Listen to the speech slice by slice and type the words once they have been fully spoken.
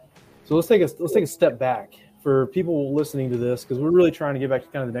So let's take a step back for people listening to this, because we're really trying to get back to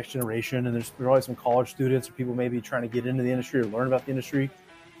kind of the next generation, and there's always some college students or people maybe trying to get into the industry or learn about the industry.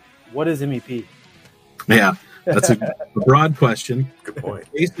 What is MEP? Yeah, that's a broad question. Good point.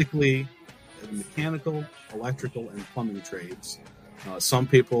 Basically, mechanical, electrical, and plumbing trades. Some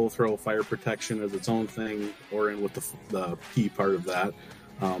people throw fire protection as its own thing, or in with the P part of that.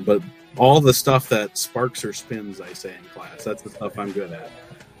 But all the stuff that sparks or spins, I say in class, that's the stuff I'm good at.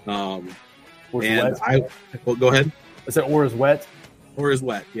 Well, go ahead. I said, or is wet. Or is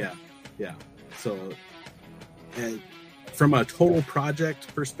wet, yeah. So, from a total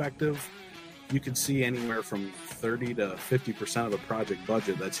project perspective, you could see anywhere from 30 to 50% of a project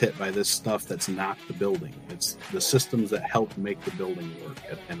budget that's hit by this stuff that's not the building. It's the systems that help make the building work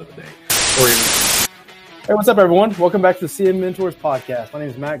at the end of the day. Hey, what's up, everyone? Welcome back to the CM Mentors podcast. My name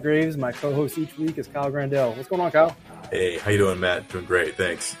is Matt Graves. My co-host each week is Kyle Grandel. What's going on, Kyle? Hey, how you doing, Matt? Doing great,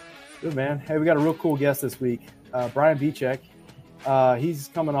 thanks. Good, man. Hey, we got a real cool guest this week, Brian Biechek. He's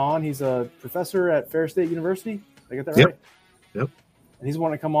coming on. He's a professor at Ferris State University. Did I get that right? Yep. And he's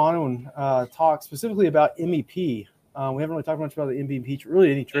wanting to come on and talk specifically about MEP. We haven't really talked much about the MEP,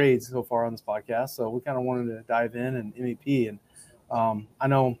 really any trades so far on this podcast. So we kind of wanted to dive in and MEP. And I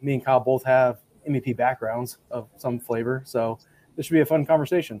know me and Kyle both have MEP backgrounds of some flavor. So this should be a fun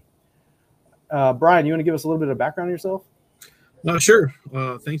conversation. Brian, you want to give us a little bit of background on yourself? Sure.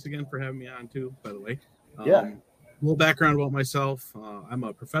 Thanks again for having me on too, by the way. Yeah. A little background about myself. I'm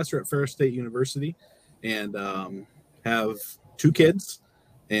a professor at Ferris State University and have 2 kids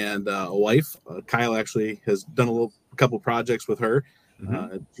and a wife. Kyle actually has done a couple projects with her.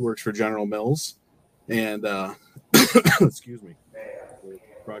 She works for General Mills, and excuse me,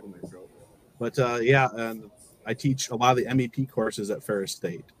 frog in my throat. But and I teach a lot of the MEP courses at Ferris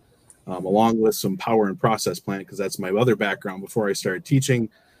State, along with some power and process plant, because that's my other background. Before I started teaching,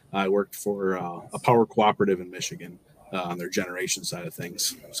 I worked for a power cooperative in Michigan on their generation side of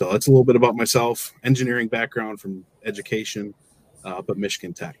things. So that's a little bit about myself. Engineering background from education. Up at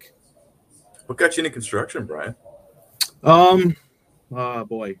Michigan Tech. What got you into construction, Brian?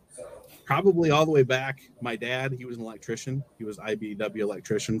 Boy, probably all the way back. My dad, he was an electrician. He was IBEW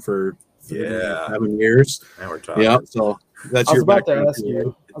electrician for 7 years. Now we're talking. Yeah, so that's I was your about background.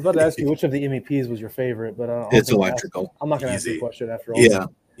 to ask you which of the MEPs was your favorite, but It's electrical. I'm not going to ask you a Easy. question after all. Yeah,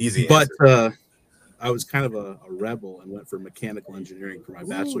 Easy but answer. I was kind of a rebel and went for mechanical engineering for my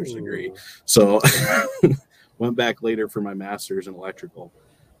bachelor's degree. So went back later for my master's in electrical.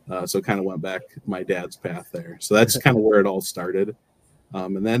 So kind of went back my dad's path there. So that's kind of where it all started.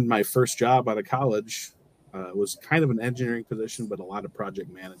 And then my first job out of college was kind of an engineering position, but a lot of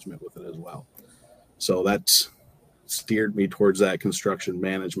project management with it as well. So that's steered me towards that construction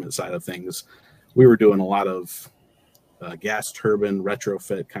management side of things. We were doing a lot of gas turbine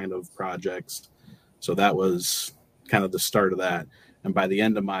retrofit kind of projects. So that was kind of the start of that. And by the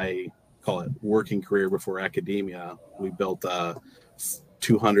end of my, call it working career before academia, we built a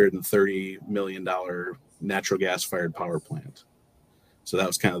 $230 million natural gas fired power plant. So that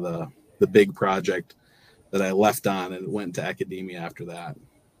was kind of the big project that I left on and went to academia after that.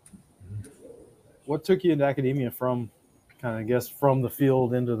 What took you into academia from the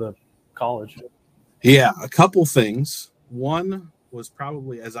field into the college? Yeah, a couple things. One was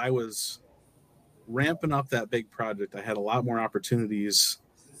probably as I was ramping up that big project, I had a lot more opportunities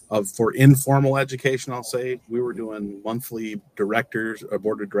for informal education. I'll say we were doing monthly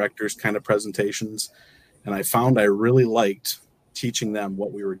board of directors kind of presentations. And I found I really liked teaching them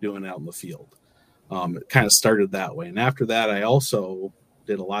what we were doing out in the field. It kind of started that way. And after that, I also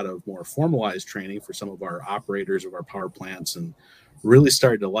did a lot of more formalized training for some of our operators of our power plants and really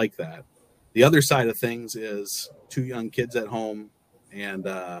started to like that. The other side of things is 2 young kids at home. And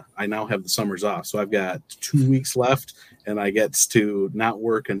I now have the summers off. So I've got 2 weeks left and I get to not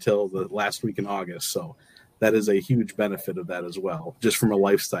work until the last week in August. So that is a huge benefit of that as well, just from a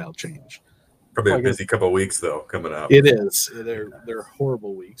lifestyle change. Probably a busy couple of weeks, though, coming up. It is. They're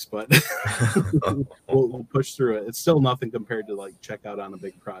horrible weeks, but we'll push through it. It's still nothing compared to like check out on a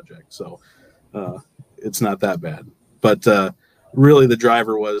big project. So it's not that bad. But really the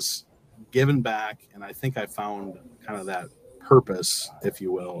driver was giving back. And I think I found kind of that purpose, if you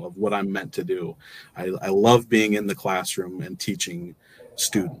will, of what I'm meant to do. I love being in the classroom and teaching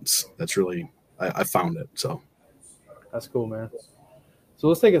students. That's really, I found it. So that's cool, man. So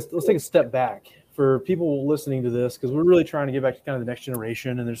let's take a step back for people listening to this, because we're really trying to get back to kind of the next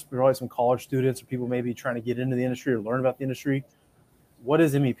generation, and there's always some college students or people maybe trying to get into the industry or learn about the industry. What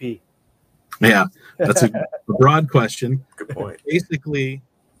is MEP? Yeah, that's a broad question. Good point. Basically,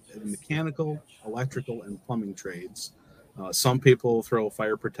 mechanical, electrical, and plumbing trades. Some people throw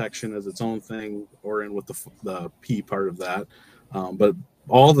fire protection as its own thing or in with the P part of that. But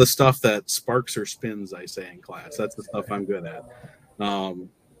all the stuff that sparks or spins, I say in class, that's the stuff I'm good at. Well,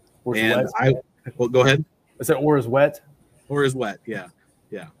 go ahead. I said, or is wet. Or is wet. Yeah.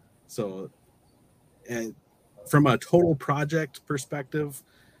 So, and from a total project perspective,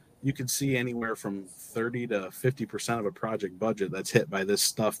 you could see anywhere from 30 to 50% of a project budget that's hit by this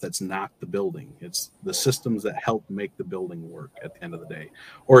stuff that's not the building. It's the systems that help make the building work at the end of the day.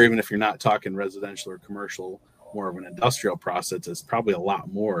 Or even if you're not talking residential or commercial, more of an industrial process, it's probably a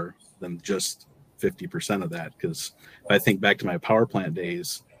lot more than just 50% of that. Because if I think back to my power plant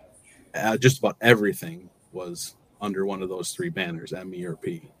days, just about everything was under one of those three banners, ME or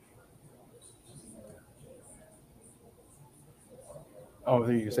P. Oh,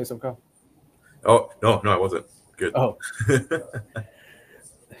 you say something, Kyle? Oh, no, I wasn't. Good. Oh.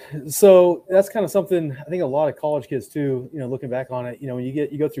 So that's kind of something I think a lot of college kids too, looking back on it, when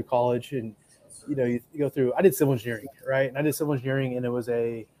you go through college and, you go through, I did civil engineering, right? And I did civil engineering and it was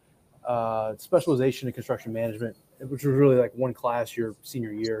a specialization in construction management, which was really like one class your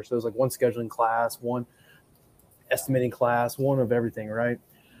senior year. So it was like one scheduling class, one estimating class, one of everything, right?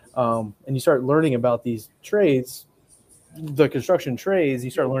 And you start learning about these trades, the construction trades. You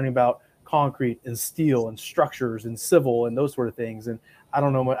start learning about concrete and steel and structures and civil and those sort of things. And I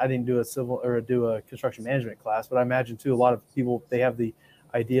don't know, I didn't do a civil or do a construction management class, but I imagine too, a lot of people, they have the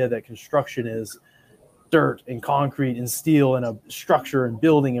idea that construction is dirt and concrete and steel and a structure and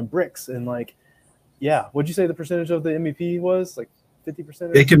building and bricks. And like, yeah. What'd you say the percentage of the MEP was? Like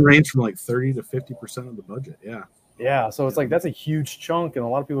 50%? It can range from like 30 to 50% of the budget. Yeah. Yeah. So it's like, that's a huge chunk. And a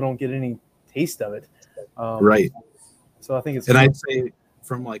lot of people don't get any taste of it. Right. So I think it's, and I'd say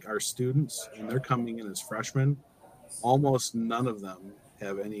from like our students, and they're coming in as freshmen, almost none of them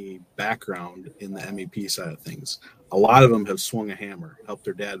have any background in the MEP side of things. A lot of them have swung a hammer, helped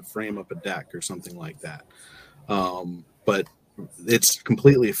their dad frame up a deck or something like that. But it's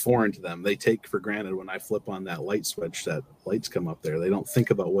completely foreign to them. They take for granted when I flip on that light switch that lights come up there. They don't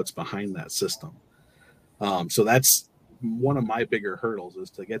think about what's behind that system. So that's one of my bigger hurdles, is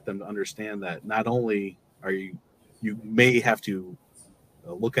to get them to understand that not only are you may have to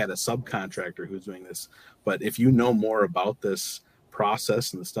look at a subcontractor who's doing this, but if you know more about this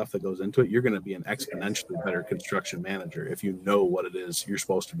process and the stuff that goes into it, you're going to be an exponentially better construction manager if you know what it is you're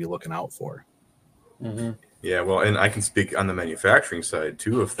supposed to be looking out for. Mm-hmm. Yeah, well, and I can speak on the manufacturing side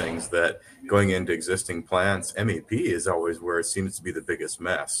too of things, that going into existing plants, MEP is always where it seems to be the biggest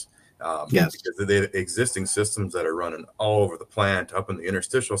mess. Yes, because the existing systems that are running all over the plant, up in the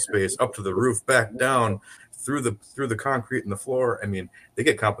interstitial space, up to the roof, back down through the concrete and the floor. I mean, they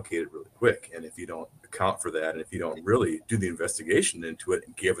get complicated really quick. And if you don't account for that, and if you don't really do the investigation into it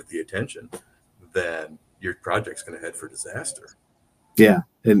and give it the attention, then your project's going to head for disaster. Yeah,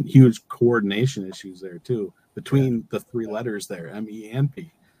 and huge coordination issues there too between the three letters there, ME and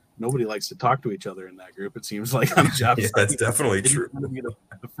P. Nobody likes to talk to each other in that group, it seems like, on job yeah, that's definitely true.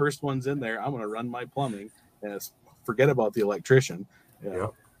 The first one's in there, I'm going to run my plumbing, and forget about the electrician. Yeah.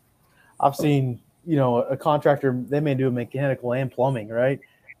 I've seen, a contractor, they may do mechanical and plumbing, right?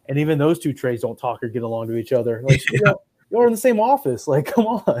 And even those two trades don't talk or get along to each other. Like, you're in the same office. Like, come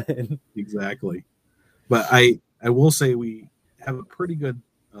on. Exactly. But I will say we have a pretty good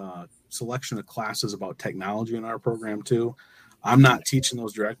selection of classes about technology in our program too. I'm not teaching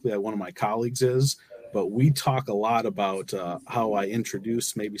those directly. One of my colleagues is, but we talk a lot about how I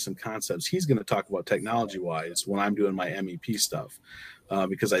introduce maybe some concepts. He's going to talk about technology-wise when I'm doing my MEP stuff,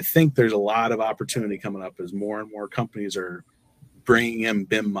 because I think there's a lot of opportunity coming up as more and more companies are bringing in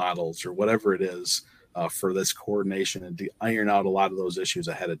BIM models or whatever it is for this coordination and to iron out a lot of those issues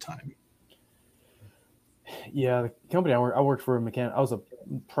ahead of time. Yeah, the company I worked for I was a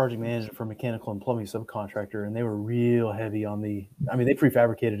project manager for a mechanical and plumbing subcontractor, and they were real heavy on they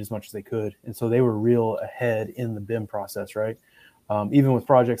prefabricated as much as they could, and so they were real ahead in the BIM process, right? Even with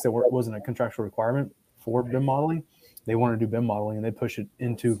projects that wasn't a contractual requirement for BIM modeling, they wanted to do BIM modeling, and they push it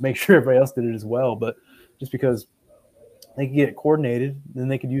into make sure everybody else did it as well. But just because they could get it coordinated, then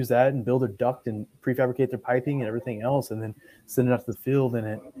they could use that and build their duct and prefabricate their piping and everything else, and then send it out to the field,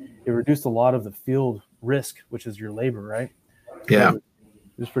 and it reduced a lot of the field risk, which is your labor, right? Yeah. So it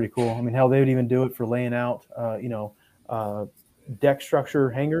was pretty cool. I mean, hell, they would even do it for laying out, deck structure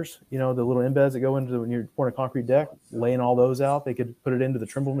hangers, the little embeds that go into when you're pouring a concrete deck, laying all those out. They could put it into the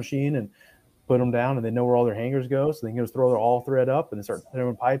Trimble machine and put them down, and they know where all their hangers go. So they can just throw their all thread up and then start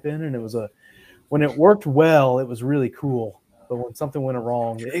throwing pipe in. And when it worked well, it was really cool. But when something went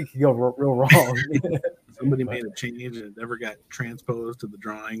wrong, it could go real wrong. Somebody made a change and it never got transposed to the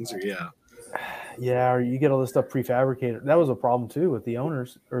drawings, or Yeah, or you get all this stuff prefabricated. That was a problem too with the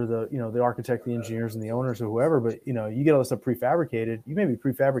owners or the architect, the engineers, and the owners or whoever. But you get all this stuff prefabricated. You may be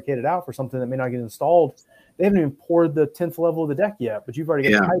prefabricated out for something that may not get installed. They haven't even poured the 10th level of the deck yet, but you've already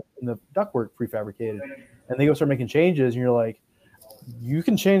got the pipe and the ductwork prefabricated. And they go start making changes, and you're like, you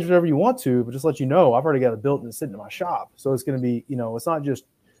can change whatever you want to, but just let you know, I've already got it built and it's sitting in my shop. So it's going to be, it's not just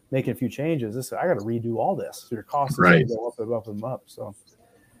making a few changes. I got to redo all this. So your costs are going to go up and up. So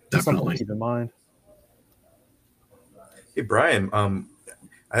that's something to keep in mind. Hey, Brian, I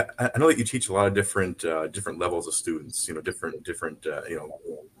know that you teach a lot of different levels of students, different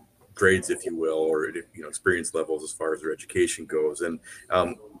grades, if you will, or experience levels as far as their education goes. And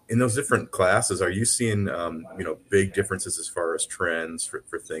in those different classes, are you seeing big differences as far as trends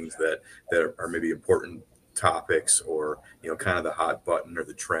for things that are maybe important topics, or kind of the hot button or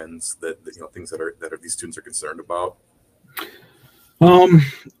the trends that things that are these students are concerned about?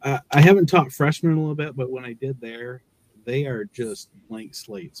 I haven't taught freshmen a little bit, but when I did there, they are just blank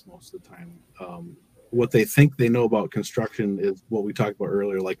slates most of the time. What they think they know about construction is what we talked about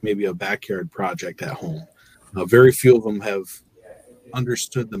earlier, like maybe a backyard project at home. Very few of them have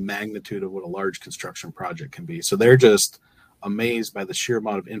understood the magnitude of what a large construction project can be. So they're just amazed by the sheer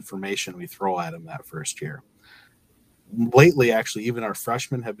amount of information we throw at them that first year. Lately, actually, even our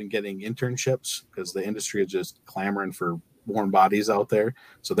freshmen have been getting internships because the industry is just clamoring for warm bodies out there.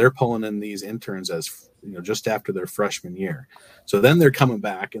 So they're pulling in these interns as just after their freshman year. So then they're coming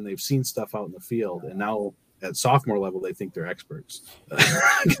back and they've seen stuff out in the field. And now at sophomore level, they think they're experts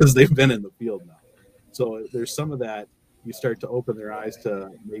because they've been in the field now. So there's some of that. You start to open their eyes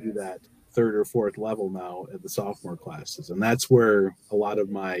to maybe that third or fourth level now at the sophomore classes. And that's where a lot of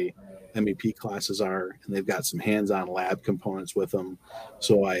my MEP classes are. And they've got some hands-on lab components with them.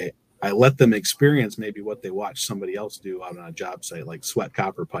 So I let them experience maybe what they watch somebody else do out on a job site, like sweat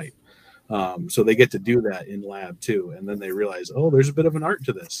copper pipe. So they get to do that in lab too. And then they realize, oh, there's a bit of an art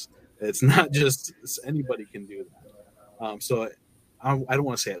to this. It's not just anybody can do that. So I don't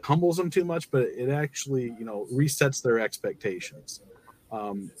want to say it humbles them too much, but it actually, resets their expectations.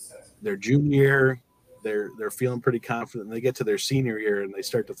 Their junior year, they're feeling pretty confident. And they get to their senior year and they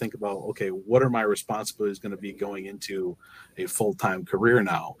start to think about, okay, what are my responsibilities going to be going into a full-time career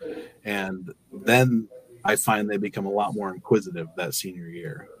now? And then I find they become a lot more inquisitive that senior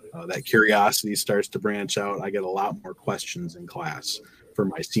year. That curiosity starts to branch out. I get a lot more questions in class for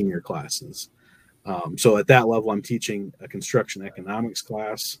my senior classes. So at that level, I'm teaching a construction economics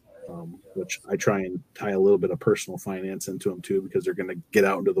class, which I try and tie a little bit of personal finance into them too, because they're going to get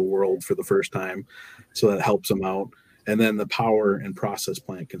out into the world for the first time. So that helps them out. And then the power and process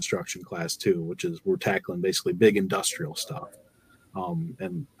plant construction class too, which is we're tackling basically big industrial stuff,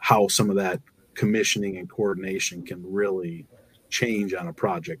 and how some of that commissioning and coordination can really change on a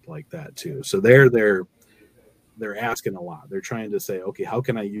project like that too. So they're asking a lot. They're trying to say, okay, how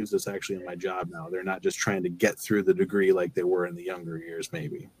can I use this actually in my job now? They're not just trying to get through the degree like they were in the younger years,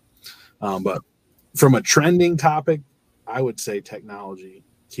 maybe. But from a trending topic, I would say technology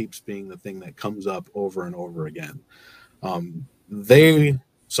keeps being the thing that comes up over and over again. They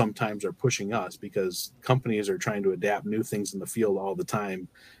sometimes are pushing us because companies are trying to adapt new things in the field all the time.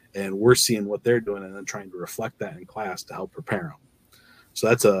 And we're seeing what they're doing and then trying to reflect that in class to help prepare them. So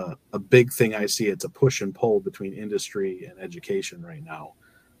that's a big thing I see. It's a push and pull between industry and education right now.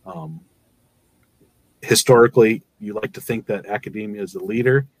 Historically, you like to think that academia is the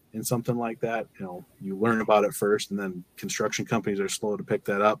leader in something like that. You learn about it first, and then construction companies are slow to pick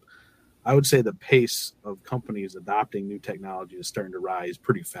that up. I would say the pace of companies adopting new technology is starting to rise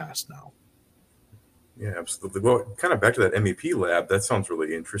pretty fast now. Yeah, absolutely. Well, kind of back to that MEP lab, that sounds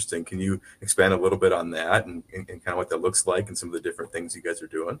really interesting. Can you expand a little bit on that and kind of what that looks like and some of the different things you guys are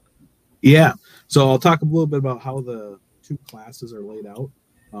doing? Yeah. So I'll talk a little bit about how the two classes are laid out.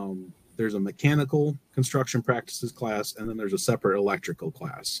 There's a mechanical construction practices class, and then there's a separate electrical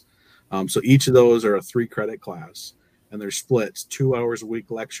class. So each of those are a 3-credit class, and they're split 2 hours a week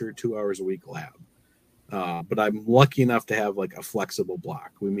lecture, 2 hours a week lab. But I'm lucky enough to have like a flexible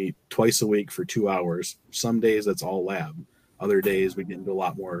block. We meet twice a week for 2 hours. Some days that's all lab. Other days we get into a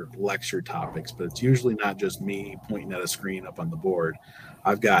lot more lecture topics, but it's usually not just me pointing at a screen up on the board.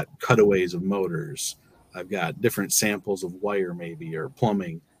 I've got cutaways of motors. I've got different samples of wire maybe or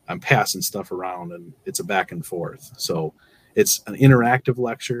plumbing. I'm passing stuff around and it's a back and forth. So it's an interactive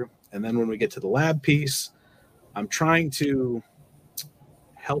lecture. And then when we get to the lab piece, I'm trying to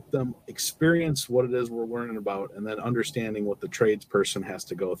help them experience what it is we're learning about and then understanding what the tradesperson has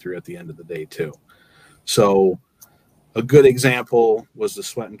to go through at the end of the day too. So a good example was the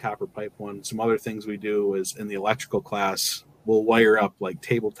sweat and copper pipe one. Some other things we do is in the electrical class, we'll wire up like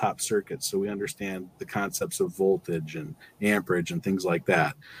tabletop circuits so we understand the concepts of voltage and amperage and things like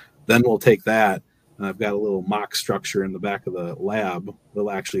that. Then we'll take that, and I've got a little mock structure in the back of the lab.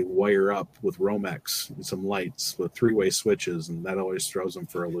 We'll actually wire up with Romex and some lights with 3-way switches, and that always throws them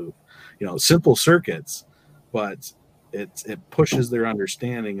for a loop. Simple circuits, but it pushes their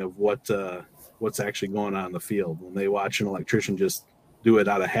understanding of what's actually going on in the field when they watch an electrician just do it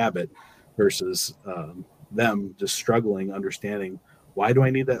out of habit versus them just struggling understanding, why do I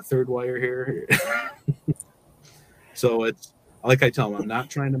need that third wire here? So it's like I tell them, I'm not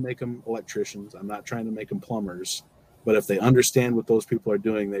trying to make them electricians. I'm not trying to make them plumbers. But if they understand what those people are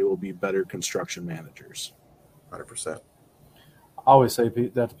doing, they will be better construction managers. 100%. I always say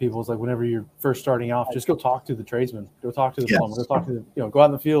that to people. It's like whenever you're first starting off, just go talk to the tradesman. Go talk to the plumber. Go talk to go out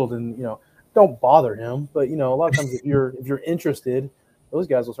in the field and, don't bother him. But, a lot of times if you're interested, those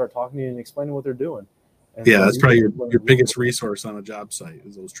guys will start talking to you and explaining what they're doing. And so that's probably your biggest resource on a job site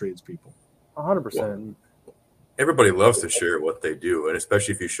is those tradespeople. 100%. Everybody loves to share what they do, and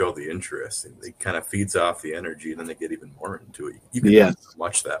especially if you show the interest, and it kind of feeds off the energy, and then they get even more into it. You can learn so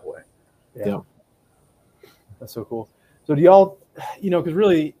much that way. Yeah. That's so cool. So do y'all, because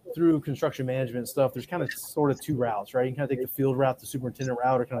really through construction management stuff, there's kind of sort of two routes, right? You can kind of take the field route, the superintendent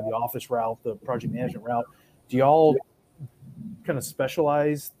route, or kind of the office route, the project management route. Do y'all kind of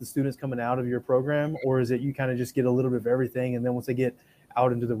specialize the students coming out of your program, or is it you kind of just get a little bit of everything, and then once they get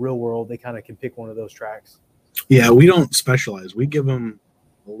out into the real world, they kind of can pick one of those tracks? Yeah, we don't specialize. We give them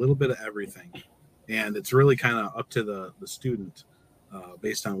a little bit of everything, and it's really kind of up to the student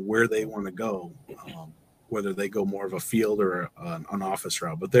based on where they want to go, whether they go more of a field or an office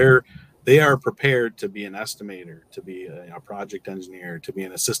route. But they are prepared to be an estimator, to be a project engineer, to be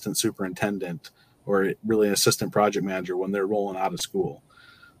an assistant superintendent, or really an assistant project manager when they're rolling out of school.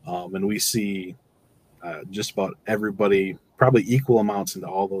 And we see just about everybody probably equal amounts into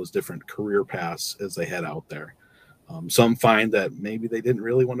all those different career paths as they head out there. Some find that maybe they didn't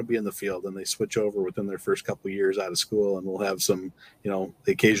really want to be in the field and they switch over within their first couple of years out of school, and we'll have some, the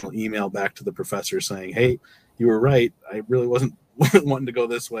occasional email back to the professor saying, hey, you were right. I really wasn't wanting to go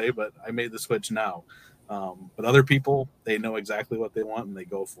this way, but I made the switch now. But other people, they know exactly what they want and they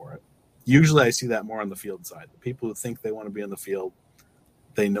go for it. Usually I see that more on the field side. The people who think they want to be in the field,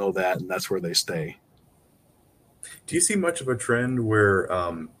 they know that, and that's where they stay. Do you see much of a trend where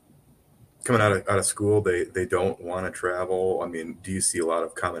coming out of school, they don't want to travel? I mean, do you see a lot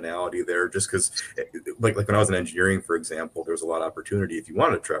of commonality there? Just because, like when I was in engineering, for example, there was a lot of opportunity if you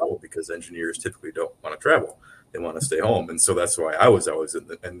wanted to travel, because engineers typically don't want to travel. They want to stay home. And so that's why I was always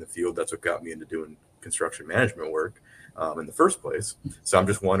in the field. That's what got me into doing construction management work in the first place. So I'm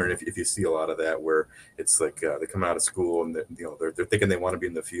just wondering if you see a lot of that where it's like they come out of school and they're thinking they want to be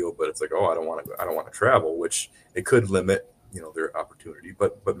in the field, but it's like, oh, I don't want to travel, which it could limit their opportunity,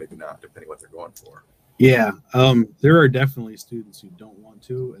 but maybe not, depending what they're going for. Yeah, there are definitely students who don't want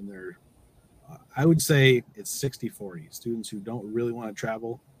to, and I would say it's 60-40 students who don't really want to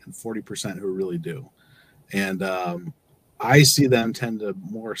travel and 40% who really do. And I see them tend to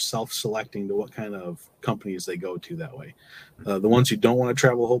more self-selecting to what kind of companies they go to that way. The ones who don't want to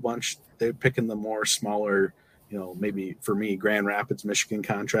travel a whole bunch, they're picking the more smaller, maybe for me, Grand Rapids, Michigan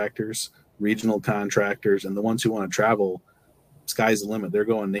contractors, regional contractors, and the ones who want to travel, sky's the limit. They're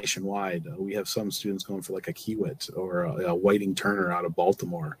going nationwide. We have some students going for like a Kiewit or a Whiting Turner out of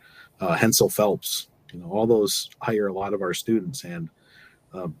Baltimore, Hensel Phelps. All those hire a lot of our students, and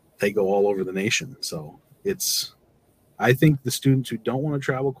they go all over the nation. So I think the students who don't want to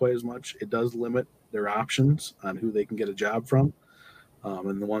travel quite as much, it does limit their options on who they can get a job from.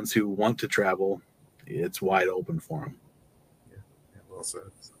 And the ones who want to travel, it's wide open for them. Yeah, well said.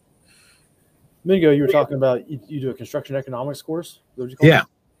 A minute ago, you were talking about you do a construction economics course. Yeah.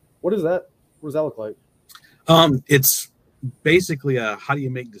 What is that? What does that look like? It's basically a how do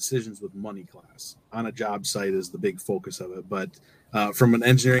you make decisions with money class on a job site is the big focus of it. But from an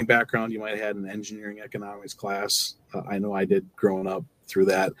engineering background, you might have had an engineering economics class. I know I did growing up through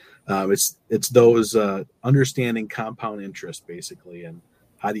that. It's those understanding compound interest basically, and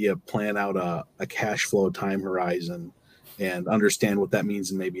how do you plan out a cash flow time horizon and understand what that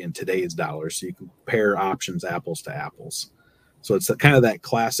means maybe in today's dollars, so you can compare options apples to apples. So it's kind of that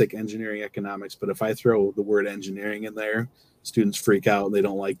classic engineering economics, but if I throw the word engineering in there, students freak out and they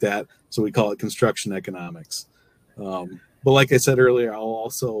don't like that. So we call it construction economics. But like I said earlier, I'll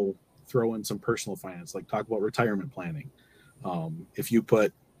also throw in some personal finance, like talk about retirement planning. If you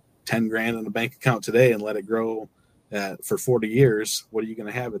put 10 grand in a bank account today and let it grow for 40 years, what are you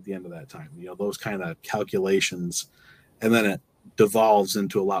going to have at the end of that time? Those kind of calculations. And then it devolves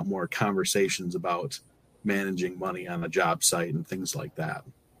into a lot more conversations about managing money on a job site and things like that.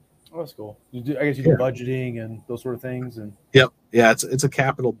 Oh, that's cool. I guess you do budgeting and those sort of things. And yep, yeah, it's a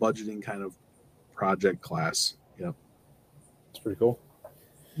capital budgeting kind of project class. Yep, it's pretty cool.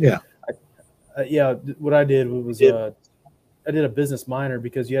 Yeah, what I did was I did a business minor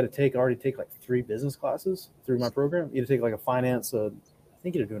because you had to already take like 3 business classes through my program. You had to take like a finance, I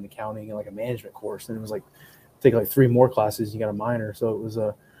think you had to do an accounting and like a management course, and it was like take like 3 more classes. You got a minor, so it was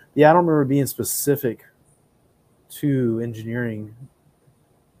I don't remember being specific to engineering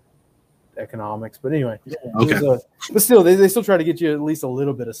economics, but anyway, but still they still try to get you at least a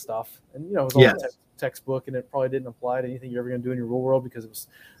little bit of stuff, and it was all textbook, and it probably didn't apply to anything you're ever going to do in your real world because it was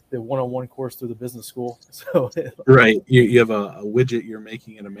the one-on-one course through the business school. So right, you have a widget you're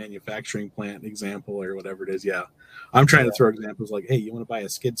making in a manufacturing plant example or whatever it is. I'm trying to throw examples like, hey, you want to buy a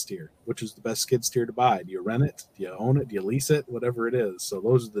skid steer, which is the best skid steer to buy? Do you rent it, do you own it, do you lease it, whatever it is? So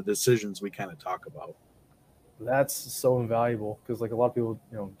those are the decisions we kind of talk about. That's so invaluable because like a lot of people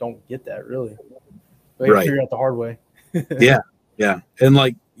don't get that really. They figure out the hard way. yeah. And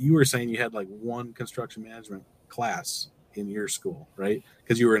like you were saying, you had like one construction management class in your school, right?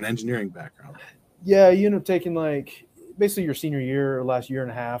 Because you were an engineering background. Yeah, you end up taking like basically your senior year or last year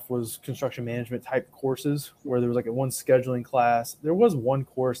and a half was construction management type courses where there was like a one scheduling class. There was one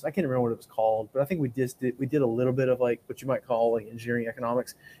course, I can't remember what it was called, but I think we did a little bit of like what you might call like engineering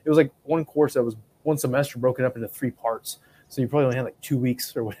economics. It was like one course that was one semester broken up into 3 parts. So you probably only had like 2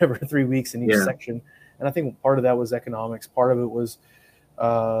 weeks or whatever, 3 weeks in each section. And I think part of that was economics. Part of it was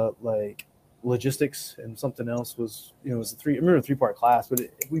like logistics, and something else was, it was I remember a 3-part class, but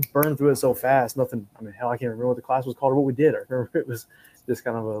we burned through it so fast. Nothing, I mean, hell, I can't remember what the class was called or what we did. I remember it was just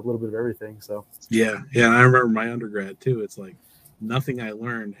kind of a little bit of everything. So yeah. And I remember my undergrad too. It's like nothing I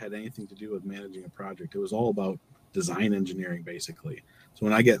learned had anything to do with managing a project. It was all about design engineering, basically. So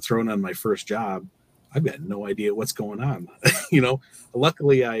when I get thrown on my first job, I've got no idea what's going on.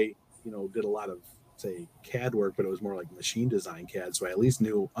 Luckily I, did a lot of, say, CAD work, but it was more like machine design CAD. So I at least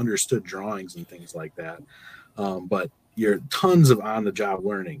understood drawings and things like that. But you're tons of on-the-job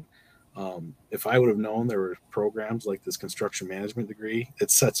learning. If I would have known there were programs like this construction management degree, it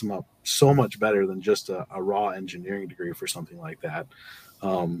sets them up so much better than just a raw engineering degree for something like that.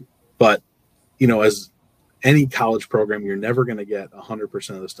 But, as any college program, you're never going to get 100%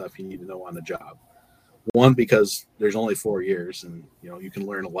 of the stuff you need to know on the job. One, because there's only 4 years and, you can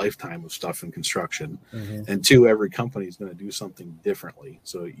learn a lifetime of stuff in construction. Mm-hmm. And 2, every company is going to do something differently.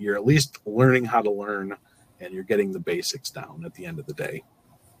 So you're at least learning how to learn and you're getting the basics down at the end of the day.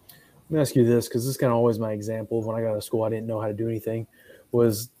 Let me ask you this, because this is kind of always my example of when I got out of school, I didn't know how to do anything.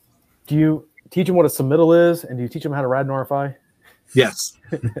 Do you teach them what a submittal is, and do you teach them how to ride an RFI? Yes.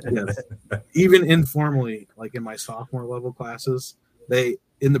 Yes. Even informally, like in my sophomore level classes,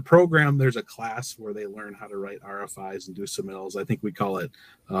 in the program, there's a class where they learn how to write RFIs and do submittals. I think we call it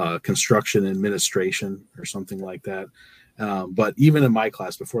construction administration or something like that. But even in my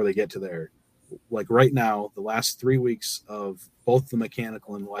class, before they get to there, like right now, the last 3 weeks of both the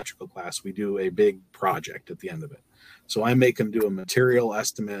mechanical and electrical class, we do a big project at the end of it. So I make them do a material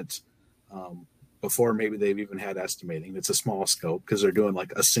estimate before maybe they've even had estimating. It's a small scope because they're doing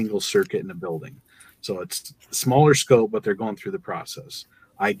like a single circuit in a building. So it's a smaller scope, but they're going through the process.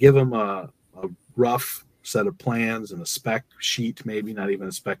 I give them a rough set of plans and a spec sheet, maybe not even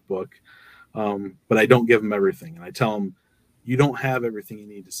a spec book, but I don't give them everything. And I tell them, you don't have everything you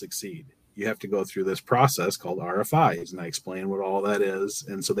need to succeed. You have to go through this process called RFIs, and I explain what all that is.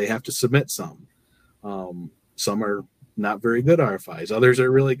 And so they have to submit some. Some are not very good RFIs. Others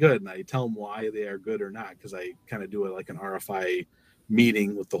are really good. And I tell them why they are good or not, because I kind of do it like an RFI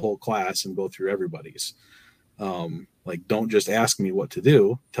meeting with the whole class and go through everybody's. Like, don't just ask me what to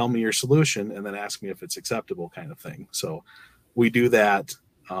do, tell me your solution, and then ask me if it's acceptable, kind of thing. So we do that.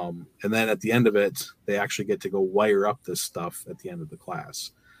 And then at the end of it, they actually get to go wire up this stuff at the end of the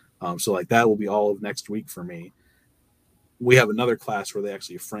class. So like that will be all of next week for me. We have another class where they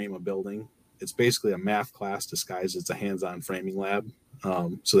actually frame a building. It's basically a math class disguised as a hands-on framing lab.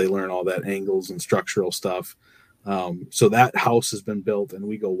 So they learn all that angles and structural stuff. So that house has been built and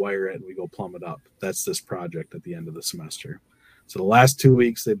we go wire it and we go plumb it up. That's this project at the end of the semester. So the last 2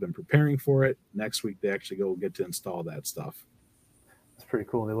 weeks they've been preparing for it. Next week they actually go get to install that stuff. That's pretty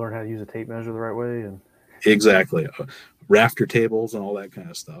cool. They learn how to use a tape measure the right way. And exactly. Rafter tables and all that kind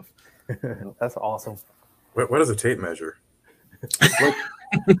of stuff. That's awesome. What is a tape measure?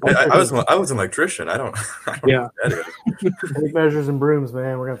 I was an electrician. I don't yeah. know what that is. Tape measures and brooms,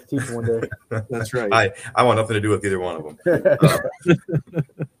 man. We're going to have to teach them one day. That's right. I want nothing to do with either one of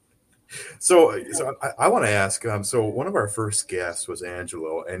them. So I want to ask. So one of our first guests was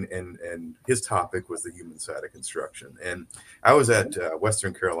Angelo, and his topic was the human side of construction. And I was at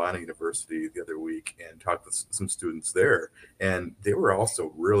Western Carolina University the other week and talked with some students there, and they were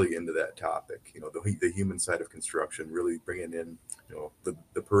also really into that topic. You know, the human side of construction, really bringing in, you know,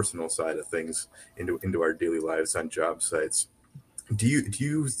 the personal side of things into our daily lives on job sites. Do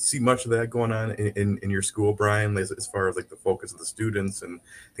you see much of that going on in your school, Brian, as far as like the focus of the students and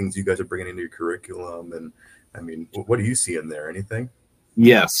things you guys are bringing into your curriculum? And I mean, what do you see in there? Anything?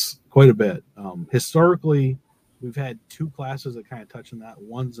 Yes, quite a bit. Historically, we've had two classes that kind of touch on that.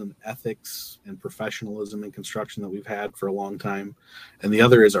 One's an ethics and professionalism in construction that we've had for a long time, and the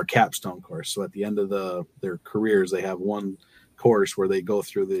other is our capstone course. So at the end of their careers, they have one course where they go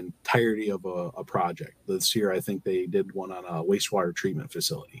through the entirety of a project. This year, I think they did one on a wastewater treatment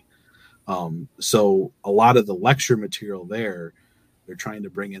facility. So a lot of the lecture material there, they're trying to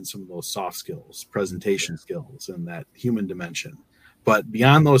bring in some of those soft skills, presentation skills, and that human dimension. But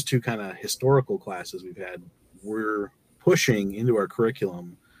beyond those two kind of historical classes we've had, we're pushing into our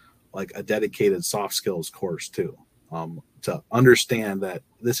curriculum like a dedicated soft skills course too, to understand that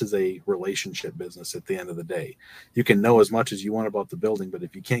this is a relationship business at the end of the day. You can know as much as you want about the building, but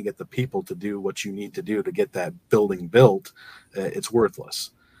if you can't get the people to do what you need to do to get that building built, it's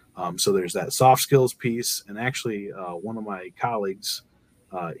worthless. So there's that soft skills piece. And actually, one of my colleagues,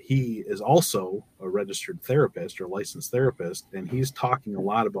 he is also a registered therapist or licensed therapist, and he's talking a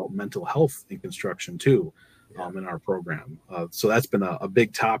lot about mental health in construction too, in our program. So that's been a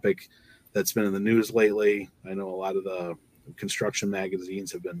big topic that's been in the news lately. I know a lot of the construction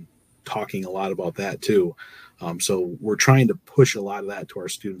magazines have been talking a lot about that too. So we're trying to push a lot of that to our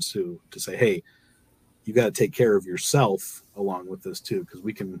students to say, hey, you got to take care of yourself along with this too, because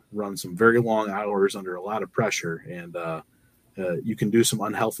we can run some very long hours under a lot of pressure, and you can do some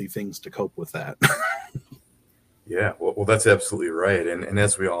unhealthy things to cope with that. Yeah, well, that's absolutely right. And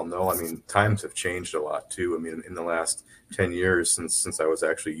as we all know, I mean, times have changed a lot too. I mean, in the last 10 years since I was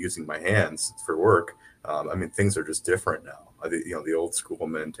actually using my hands for work, I mean, things are just different now. You know, the old school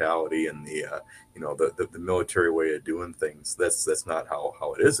mentality and the military way of doing things, that's not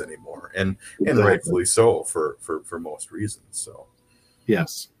how it is anymore. And Exactly. rightfully so for most reasons. So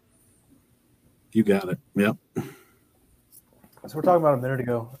yes, you got it. Yep. So we're talking about a minute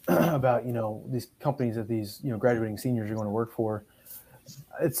ago about, you know, these companies that these, you know, graduating seniors are going to work for.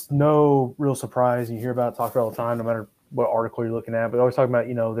 It's no real surprise. You hear about it, talk about it all the time, no matter what article you're looking at. But always talking about,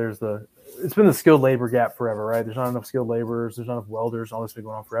 you know, it's been the skilled labor gap forever, right? There's not enough skilled laborers. There's not enough welders. All this has been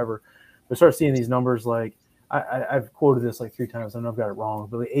going on forever. We start seeing these numbers like I've quoted this like 3 times. I know I've got it wrong,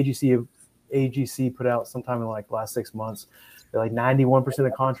 but the AGC put out sometime in like the last 6 months. They're like 91%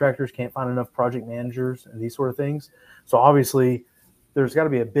 of contractors can't find enough project managers and these sort of things. So obviously, there's got to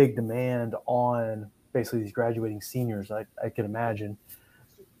be a big demand on basically these graduating seniors. I can imagine.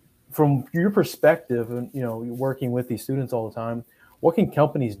 From your perspective, and you know, you're working with these students all the time, what can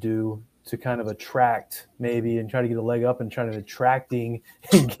companies do to kind of attract maybe and try to get a leg up and trying to attracting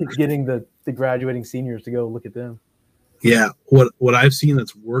and getting the graduating seniors to go look at them? Yeah, what I've seen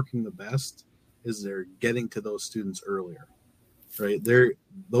that's working the best is they're getting to those students earlier. Right,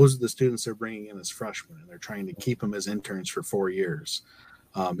 those are the students they're bringing in as freshmen, and they're trying to keep them as interns for 4 years,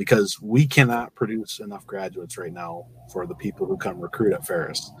 because we cannot produce enough graduates right now for the people who come recruit at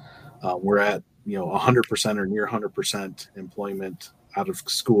Ferris. We're at 100% or near 100% employment out of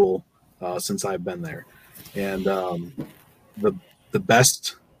school since I've been there, and the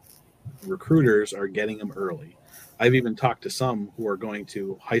best recruiters are getting them early. I've even talked to some who are going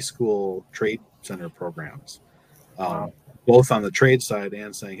to high school trade center programs. Wow. Both on the trade side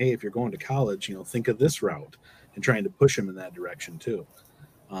and saying, hey, if you're going to college, think of this route, and trying to push them in that direction too.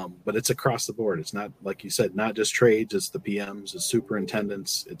 But it's across the board. It's not, like you said, not just trades, it's the PMs, it's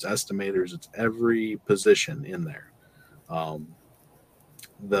superintendents, it's estimators, it's every position in there.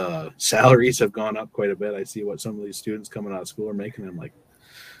 The salaries have gone up quite a bit. I see what some of these students coming out of school are making. I'm like,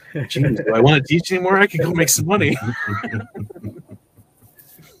 geez, do I want to teach anymore? I could go make some money.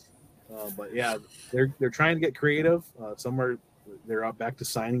 But yeah, they're trying to get creative. They're up back to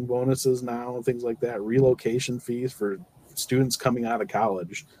signing bonuses now, things like that. Relocation fees for students coming out of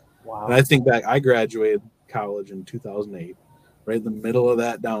college. Wow. And I think back, I graduated college in 2008, right in the middle of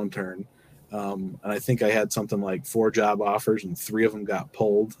that downturn. And I think I had something like 4 job offers, and 3 of them got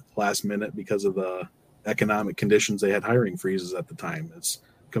pulled last minute because of the economic conditions. They had hiring freezes at the time. It's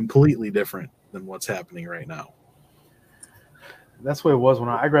completely different than what's happening right now. That's what it was when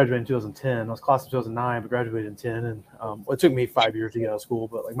I graduated in 2010. I was class of 2009, but graduated in 10. And it took me 5 years to get out of school.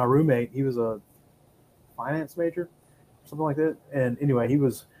 But like my roommate, he was a finance major, something like that. And anyway, he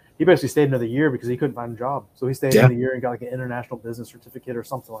he basically stayed another year because he couldn't find a job. So he stayed another year and got like an international business certificate or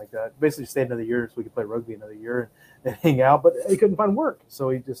something like that. Basically stayed another year so we could play rugby another year and hang out, but he couldn't find work.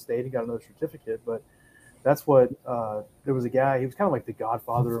 So he just stayed and got another certificate. But that's what there was a guy, he was kind of like the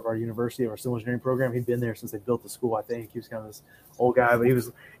godfather of our university, of our civil engineering program. He'd been there since they built the school, I think. He was kind of this old guy, but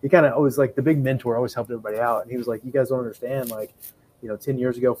he kind of always like the big mentor, always helped everybody out. And he was like, you guys don't understand, like, 10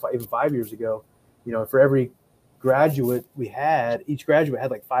 years ago, even 5 years ago, for every graduate we had, each graduate had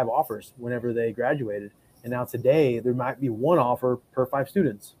like 5 offers whenever they graduated. And now today there might be 1 offer per 5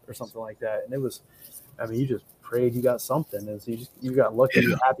 students or something like that. And it was, you just prayed you got something, and so you got lucky.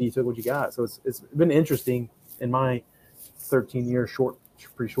 You're happy you took what you got. So it's been interesting in my 13-year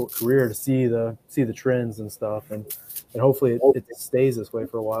pretty short career to see the trends and stuff, and hopefully it stays this way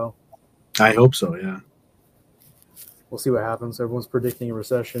for a while. I hope so. Yeah, we'll see what happens. Everyone's predicting a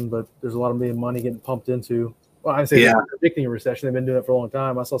recession, but there's a lot of money getting pumped into. Well, I say they're predicting a recession. They've been doing it for a long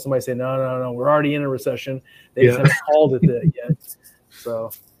time. I saw somebody say, no, we're already in a recession. They just haven't called it that yet.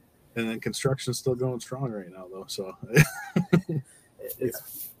 So. And then construction's still going strong right now, though. So it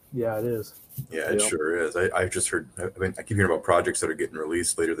is. Yeah, it sure is. I just heard. I keep hearing about projects that are getting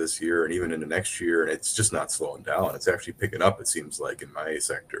released later this year and even into next year, and it's just not slowing down. It's actually picking up. It seems like in my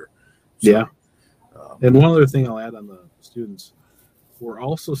sector. So, and one other thing I'll add on the students, we're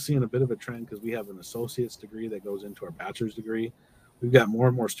also seeing a bit of a trend because we have an associate's degree that goes into our bachelor's degree. We've got more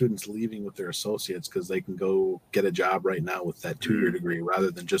and more students leaving with their associates because they can go get a job right now with that 2-year degree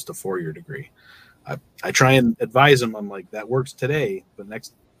rather than just a 4-year degree. I try and advise them. I'm like, that works today, but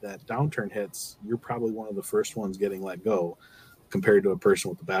next that downturn hits, you're probably one of the first ones getting let go compared to a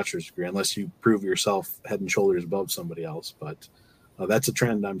person with a bachelor's degree, unless you prove yourself head and shoulders above somebody else. But that's a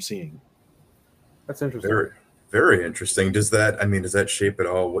trend I'm seeing. That's interesting. Very, very interesting. Does that shape at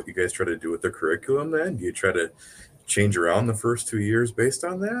all what you guys try to do with the curriculum then? Do you try to change around the first 2 years based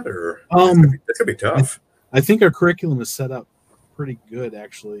on that, or that's gonna be tough? I think our curriculum is set up pretty good,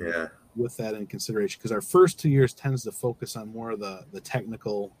 actually, yeah, with that in consideration, because our first 2 years tends to focus on more of the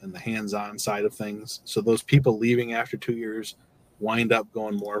technical and the hands-on side of things. So those people leaving after 2 years wind up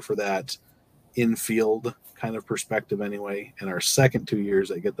going more for that in-field kind of perspective anyway. And our second 2 years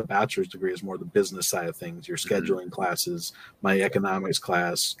that get the bachelor's degree is more the business side of things, your scheduling classes, my economics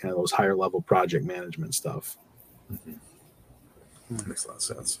class, kind of those higher level project management stuff. Makes a lot of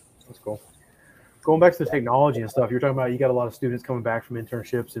sense. That's cool. Going back to the technology and stuff, you're talking about you got a lot of students coming back from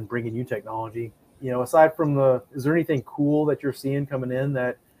internships and bringing you technology. Aside from is there anything cool that you're seeing coming in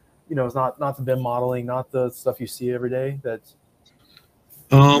that, is not the BIM modeling, not the stuff you see every day that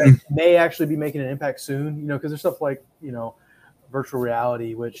may actually be making an impact soon? Because there's stuff like, virtual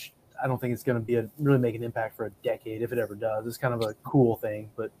reality, which I don't think it's going to really make an impact for a decade, if it ever does. It's kind of a cool thing,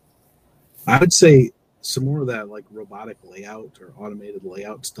 but I would say some more of that like robotic layout or automated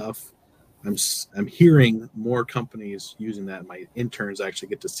layout stuff. I'm hearing more companies using that. My interns actually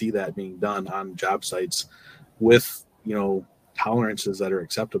get to see that being done on job sites with, tolerances that are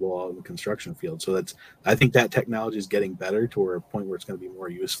acceptable out in the construction field. So I think that technology is getting better to a point where it's going to be more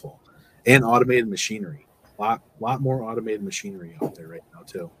useful. And automated machinery. A lot more automated machinery out there right now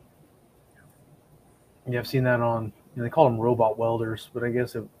too. Yeah, I've seen that on, they call them robot welders, but I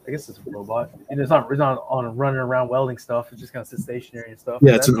guess it's a robot. And it's not on running around welding stuff. It just kind of sits stationary and stuff.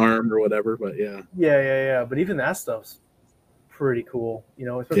 Yeah, it's an arm or whatever, but yeah. Yeah. But even that stuff's pretty cool,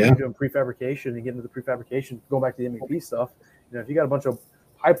 especially if you're doing prefabrication and getting into the prefabrication, going back to the MEP stuff. If you got a bunch of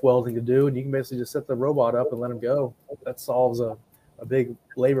pipe welding to do and you can basically just set the robot up and let them go, that solves a big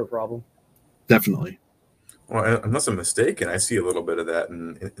labor problem. Definitely. Well, unless I'm mistaken, I see a little bit of that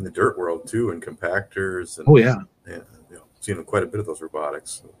in the dirt world too, and compactors. And, seeing quite a bit of those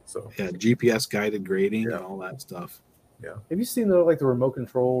robotics. So GPS guided grading and all that stuff. Yeah. Have you seen the remote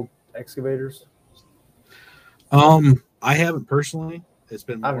controlled excavators? I haven't personally. It's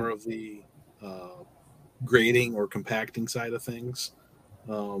been more of the grading or compacting side of things,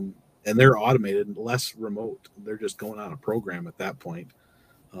 and they're automated, less remote. They're just going on a program at that point.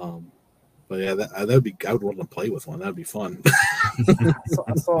 But yeah, that'd be. I would want to play with one. That'd be fun.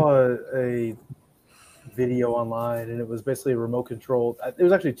 I saw a video online, and it was basically a remote controlled. It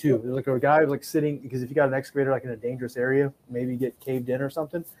was actually 2. It was like a guy was sitting, because if you got an excavator in a dangerous area, maybe you get caved in or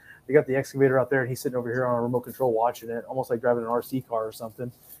something. They got the excavator out there, and he's sitting over here on a remote control watching it, almost like driving an RC car or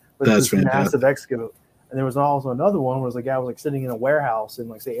something. But that's it's fantastic. Massive excavator. And there was also another one where the guy was sitting in a warehouse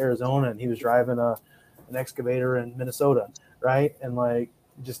in say Arizona, and he was driving an excavator in Minnesota, right? And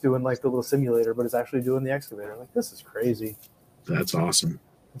just doing the little simulator, but it's actually doing the excavator. This is crazy. That's awesome.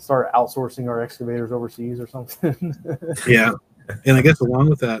 Start outsourcing our excavators overseas or something. Yeah. And I guess along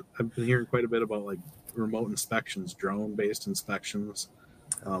with that, I've been hearing quite a bit about remote inspections, drone based inspections.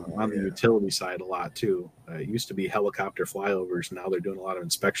 on the utility side a lot too. It used to be helicopter flyovers. Now they're doing a lot of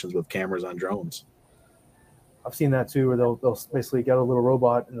inspections with cameras on drones. I've seen that too, where they'll basically get a little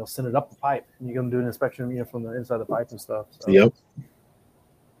robot and they'll send it up the pipe, and you're going to do an inspection, from the inside the pipe and stuff. So. Yep.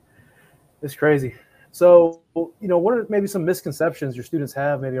 It's crazy. So, what are maybe some misconceptions your students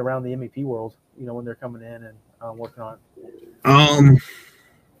have maybe around the MEP world, when they're coming in and working on it?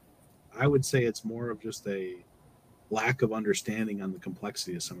 I would say it's more of just a lack of understanding on the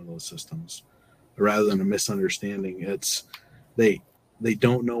complexity of some of those systems rather than a misunderstanding. It's they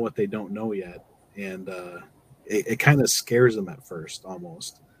don't know what they don't know yet. And it kind of scares them at first,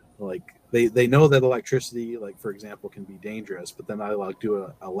 almost. Like they know that electricity, like for example, can be dangerous, but then I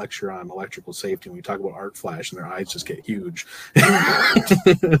do a lecture on electrical safety and we talk about arc flash and their eyes just get huge.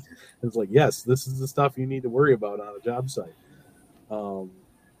 It's like, yes, this is the stuff you need to worry about on a job site.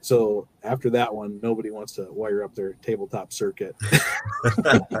 So after that one, nobody wants to wire up their tabletop circuit.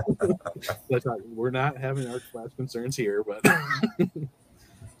 We're not having arc flash concerns here, but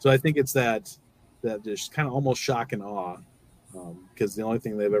so I think it's that just kind of almost shock and awe. Because the only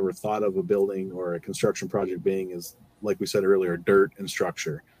thing they've ever thought of a building or a construction project being is, like we said earlier, dirt and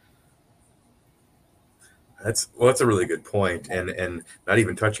structure. That's a really good point, and not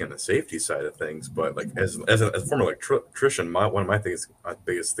even touching on the safety side of things, but like as a former electrician, one of my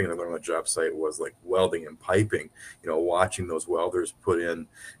biggest thing I learned on the job site was like welding and piping. Watching those welders put in,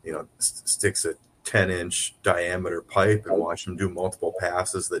 sticks at 10-inch diameter pipe and watch them do multiple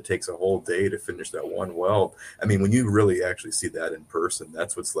passes that takes a whole day to finish that one weld. I mean, when you really actually see that in person,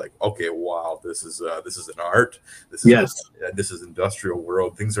 that's what's like, okay, wow, this is an art. This is industrial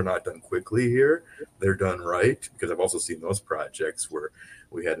world. Things are not done quickly here. They're done right, because I've also seen those projects where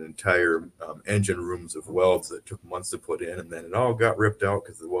we had entire engine rooms of welds that took months to put in, and then it all got ripped out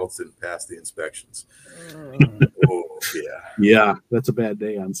because the welds didn't pass the inspections. Oh, yeah. Yeah, that's a bad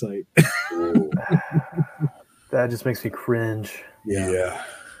day on site. That just makes me cringe. Yeah.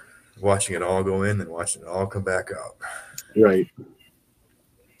 Watching it all go in and watching it all come back out. Right.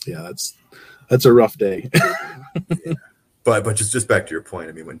 Yeah, that's a rough day. Yeah. But just back to your point,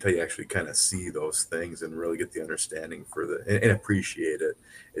 I mean, until you actually kind of see those things and really get the understanding and appreciate it,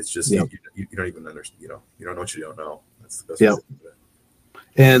 it's just you don't even understand. You don't know what you don't know. That's the best way to do it.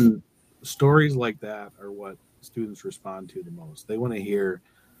 And stories like that are what students respond to the most. They want to hear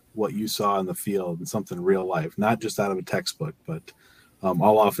what you saw in the field and something real life, not just out of a textbook. But I'll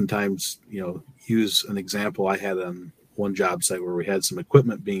oftentimes, use an example I had on one job site where we had some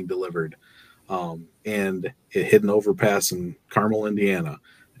equipment being delivered. And it hit an overpass in Carmel, Indiana.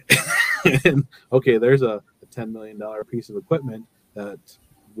 And okay, there's a $10 million piece of equipment that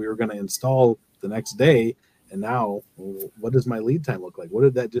we were going to install the next day. And now, what does my lead time look like? What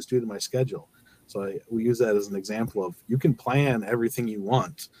did that just do to my schedule? So we use that as an example of, you can plan everything you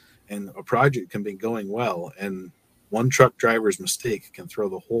want and a project can be going well. And one truck driver's mistake can throw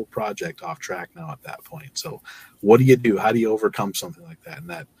the whole project off track now at that point. So what do you do? How do you overcome something like that? And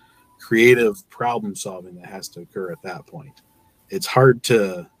that creative problem solving that has to occur at that point. It's hard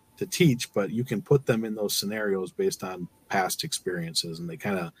to teach, but you can put them in those scenarios based on past experiences, and they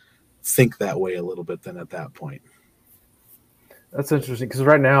kind of think that way a little bit then at that point. That's interesting, because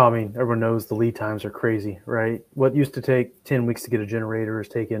right now, I mean, everyone knows the lead times are crazy, right? What used to take 10 weeks to get a generator is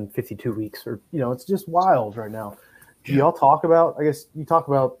taking 52 weeks, or, it's just wild right now. Do y'all talk about, I guess you talk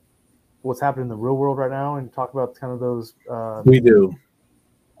about what's happening in the real world right now and talk about kind of those we do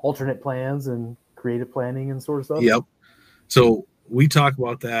alternate plans and creative planning and sort of stuff? Yep. So we talk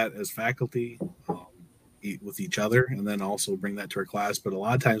about that as faculty with each other, and then also bring that to our class. But a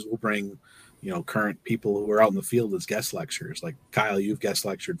lot of times we'll bring, current people who are out in the field as guest lecturers. Like Kyle, you've guest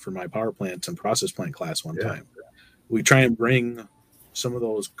lectured for my power plants and process plant class one time. We try and bring some of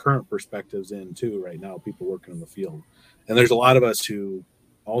those current perspectives in too right now, people working in the field. And there's a lot of us who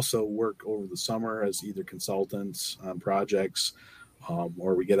also work over the summer as either consultants on projects,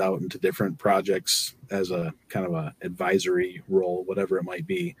 or we get out into different projects as a kind of a advisory role, whatever it might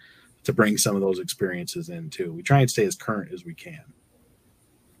be, to bring some of those experiences in too. We try and stay as current as we can.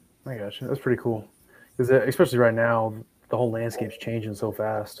 I gotcha. That's pretty cool. Because especially right now, the whole landscape's changing so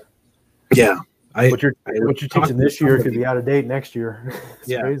fast. Yeah. What you're teaching this year could be out of date next year.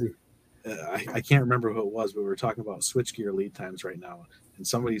 It's crazy. I can't remember who it was, but we were talking about switchgear lead times right now. And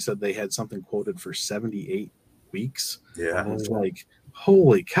somebody said they had something quoted for 78 weeks. Yeah. And it's like,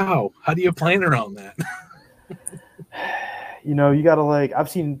 holy cow, how do you plan around that? You got to I've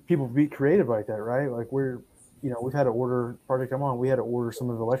seen people be creative like that, right? Like we've had to order, project I'm on, we had to order some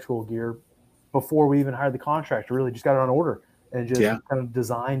of the electrical gear before we even hired the contractor. Really just got it on order and just kind of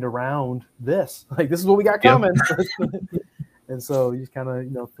designed around this. Like, this is what we got coming. And so you just kind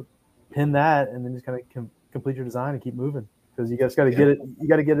of, pin that and then just kind of complete your design and keep moving, because you guys got to get it. You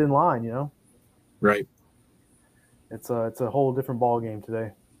got to get it in line, Right. It's a whole different ball game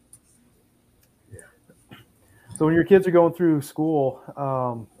today. Yeah. So when your kids are going through school,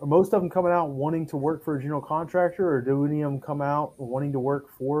 are most of them coming out wanting to work for a general contractor, or do any of them come out wanting to work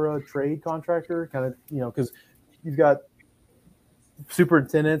for a trade contractor? Kind of, because you've got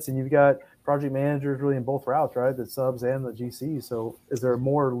superintendents and you've got project managers really in both routes, right? The subs and the GCs. So is there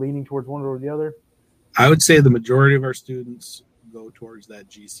more leaning towards one or the other? I would say the majority of our students go towards that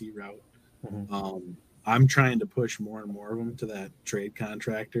GC route. Mm-hmm. I'm trying to push more and more of them to that trade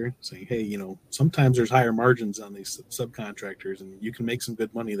contractor, saying, hey, sometimes there's higher margins on these subcontractors and you can make some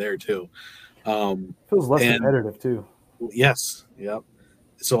good money there too. Feels less competitive too. Yes. Yep.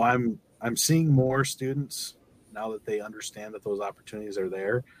 So I'm seeing more students now that they understand that those opportunities are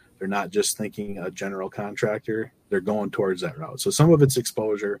there. They're not just thinking a general contractor. They're going towards that route. So some of it's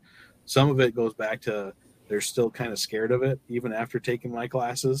exposure. Some of it goes back to they're still kind of scared of it, even after taking my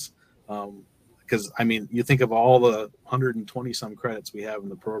classes. Because, you think of all the 120 some credits we have in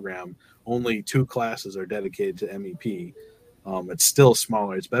the program, only 2 classes are dedicated to MEP. It's still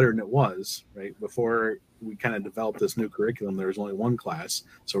smaller. It's better than it was, right? Before we kind of developed this new curriculum, there was only 1 class.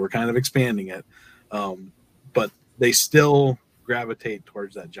 So we're kind of expanding it. But they still gravitate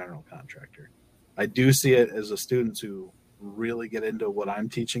towards that general contractor. I do see it as the students who really get into what I'm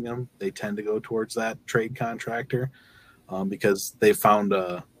teaching them. They tend to go towards that trade contractor because they found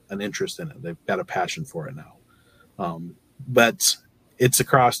an interest in it. They've got a passion for it now. But it's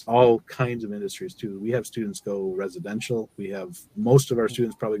across all kinds of industries too. We have students go residential. We have most of our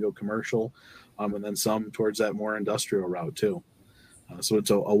students probably go commercial, and then some towards that more industrial route too. So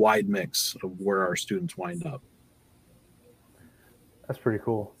it's a wide mix of where our students wind up. That's pretty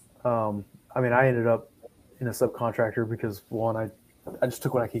cool. I ended up in a subcontractor because, one, I just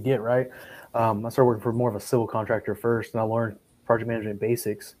took what I could get, right? I started working for more of a civil contractor first, and I learned project management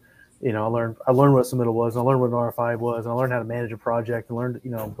basics. I learned what a submittal was, and I learned what an RFI was, and I learned how to manage a project, and learned,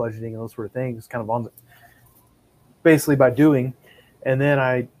 budgeting and those sort of things, kind of basically by doing. And then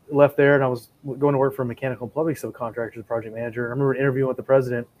I left there, and I was going to work for a mechanical and plumbing subcontractor as a project manager. And I remember interviewing with the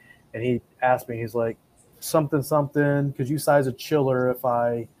president, and he asked me, he's like, something, could you size a chiller if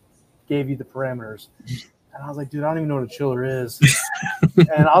I gave you the parameters? And I was like, dude, I don't even know what a chiller is.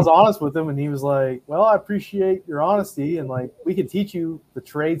 And I was honest with him, and he was like, well, I appreciate your honesty, and like, we can teach you the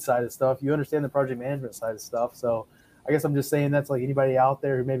trade side of stuff. You understand the project management side of stuff. So I guess I'm just saying that's like anybody out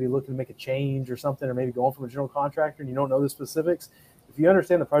there who may be looking to make a change or something, or maybe going from a general contractor and you don't know the specifics. If you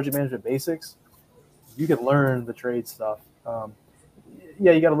understand the project management basics, you can learn the trade stuff.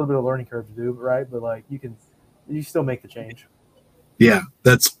 Yeah, you got a little bit of learning curve to do, right? But like, you still make the change. Yeah,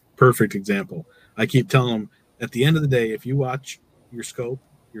 that's perfect example. I keep telling them at the end of the day, if you watch your scope,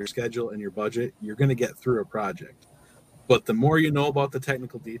 your schedule, and your budget, you're going to get through a project. But the more you know about the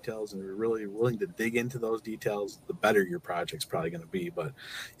technical details and you're really willing to dig into those details, the better your project's probably going to be. But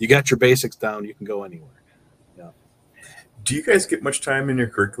you got your basics down, you can go anywhere. Yeah. Do you guys get much time in your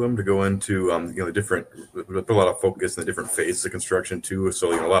curriculum to go into, the different, put a lot of focus in the different phases of construction too?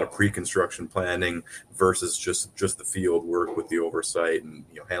 So, a lot of pre-construction planning versus just the field work with the oversight and,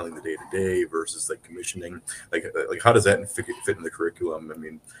 handling the day-to-day versus like commissioning. Like how does that fit in the curriculum?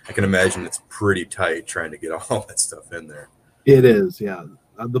 I can imagine it's pretty tight trying to get all that stuff in there. It is, yeah.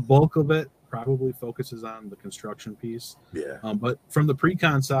 The bulk of it probably focuses on the construction piece. Yeah. But from the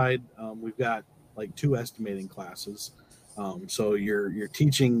pre-con side, we've got like 2 estimating classes. So you're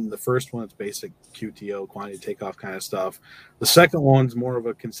teaching the first one, it's basic QTO, quantity takeoff kind of stuff. The second one's more of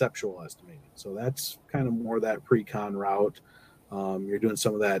a conceptual estimating. So that's kind of more that pre-con route. You're doing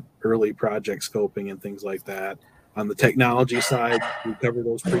some of that early project scoping and things like that. On the technology side, we cover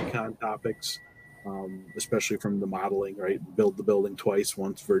those pre-con topics, especially from the modeling, right? Build the building twice,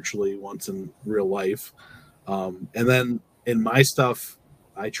 once virtually, once in real life. And then in my stuff,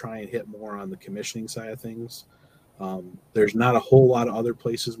 I try and hit more on the commissioning side of things. There's not a whole lot of other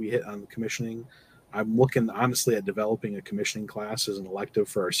places we hit on the commissioning. I'm looking honestly at developing a commissioning class as an elective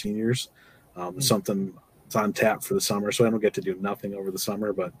for our seniors. Something that's on tap for the summer, so I don't get to do nothing over the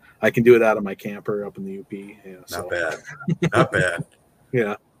summer, but I can do it out of my camper up in the UP. Yeah, not bad. Not bad.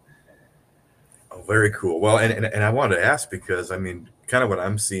 Yeah. Oh, very cool. Well, and I wanted to ask because, kind of what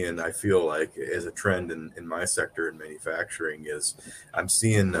I'm seeing, I feel like as a trend in my sector in manufacturing is I'm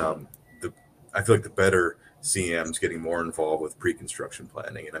seeing I feel like the better CM's getting more involved with pre-construction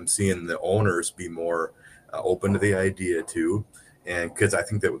planning, and I'm seeing the owners be more open to the idea too. And because I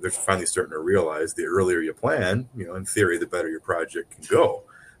think that they're finally starting to realize the earlier you plan, in theory, the better your project can go.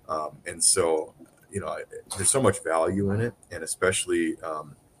 And so, there's so much value in it, and especially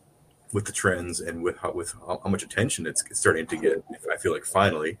with the trends and with how much attention it's starting to get. I feel like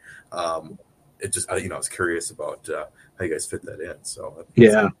finally, it just I was curious about how you guys fit that in. So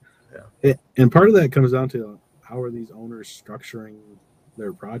yeah. And part of that comes down to how are these owners structuring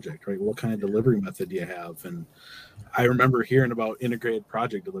their project, right? What kind of delivery method do you have? And I remember hearing about integrated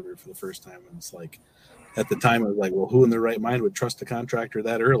project delivery for the first time, and it's like, at the time I was like, well, who in their right mind would trust a contractor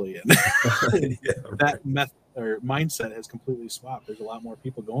that early? And that method or mindset has completely swapped. There's a lot more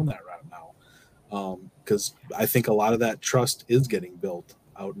people going that route now, because I think a lot of that trust is getting built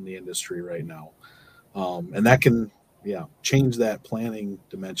out in the industry right now, and that can change that planning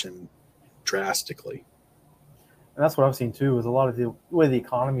dimension drastically. And that's what I've seen too, is a lot of the way the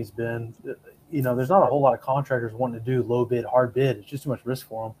economy's been. There's not a whole lot of contractors wanting to do low bid, hard bid. It's just too much risk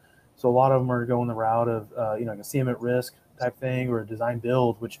for them. So a lot of them are going the route of like a CM at risk type thing, or a design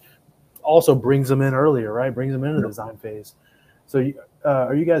build, which also brings them in earlier, right? Brings them into the design phase. So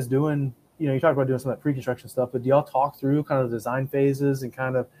are you guys doing? You talk about doing some of that pre-construction stuff, but do y'all talk through kind of the design phases and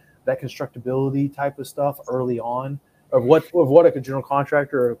kind of that constructability type of stuff early on, of what a general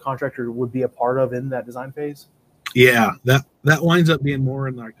contractor or a contractor would be a part of in that design phase? Yeah, that winds up being more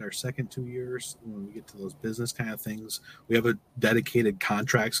in like our second 2 years when we get to those business kind of things. We have a dedicated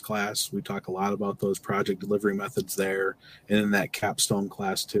contracts class. We talk a lot about those project delivery methods there, and in that capstone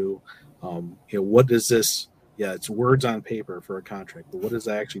class too. What does this? Yeah, it's words on paper for a contract, but what does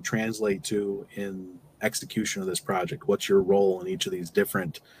that actually translate to in execution of this project? What's your role in each of these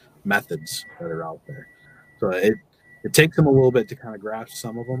different methods that are out there? So it takes them a little bit to kind of grasp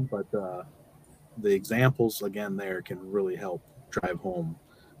some of them, but the examples again there can really help drive home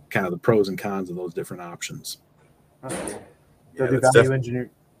kind of the pros and cons of those different options. Value engineering.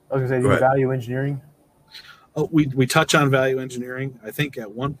 I was going to say, value engineering. Oh, we touch on value engineering. I think at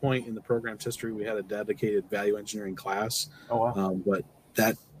one point in the program's history, we had a dedicated value engineering class. Oh, wow. But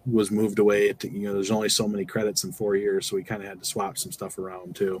that was moved away. There's only so many credits in 4 years, so we kind of had to swap some stuff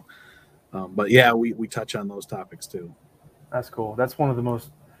around too. But yeah, we touch on those topics too. That's cool. That's one of the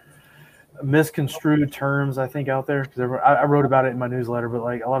most misconstrued terms I think out there, because I wrote about it in my newsletter, but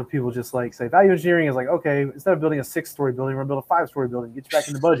like a lot of people just like say value engineering is like, okay, instead of building a 6-story building, we're gonna build a 5-story building, get you back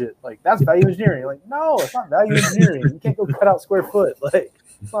in the budget. Like, that's value engineering. Like, no, it's not value engineering. You can't go cut out square foot. Like,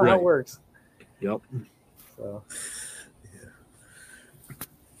 that's not how it works. Yep. So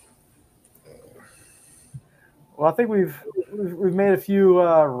well, I think we've made a few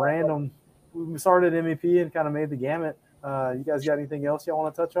random. We started MEP and kind of made the gamut. You guys got anything else y'all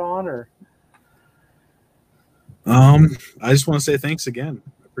want to touch on, or? I just want to say thanks again.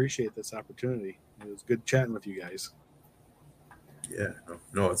 I appreciate this opportunity. It was good chatting with you guys. Yeah,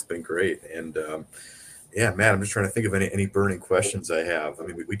 no, it's been great. And Matt, I'm just trying to think of any burning questions I have. I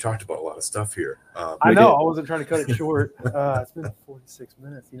mean, we talked about a lot of stuff here. I know. I wasn't trying to cut it short. It's been 46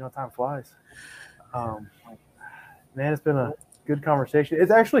 minutes. Time flies. Man, it's been a good conversation.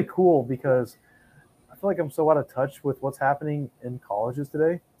 It's actually cool because I feel like I'm so out of touch with what's happening in colleges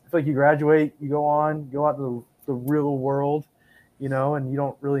today. I feel like you graduate, you go out to the real world, and you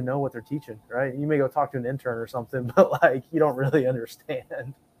don't really know what they're teaching, right? You may go talk to an intern or something, but like you don't really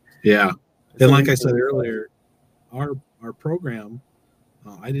understand. Yeah. And like I said earlier, our program,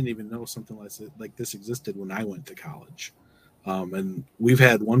 I didn't even know something like this existed when I went to college. And we've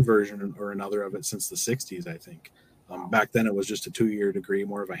had one version or another of it since the 60s, I think. Back then it was just a 2-year degree,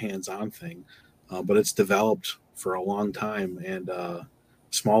 more of a hands-on thing. But it's developed for a long time, and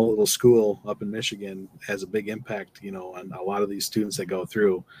small little school up in Michigan has a big impact, on a lot of these students that go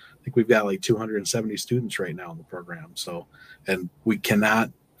through. I think we've got like 270 students right now in the program. So, and we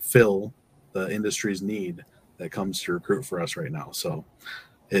cannot fill the industry's need that comes to recruit for us right now. So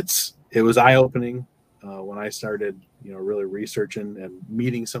it was eye-opening when I started, really researching and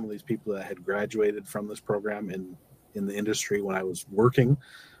meeting some of these people that had graduated from this program in the industry when I was working.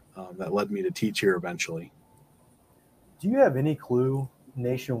 That led me to teach here eventually. Do you have any clue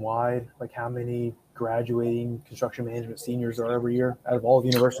nationwide, like how many graduating construction management seniors are every year out of all the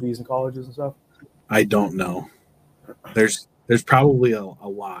universities and colleges and stuff? I don't know. There's probably a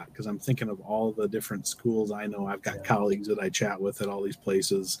lot, because I'm thinking of all the different schools I know. I've got colleagues that I chat with at all these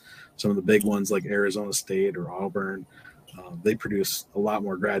places. Some of the big ones like Arizona State or Auburn, they produce a lot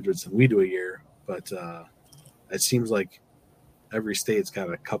more graduates than we do a year. But it seems like every state's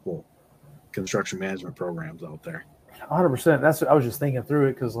got a couple construction management programs out there. 100%. That's what I was just thinking through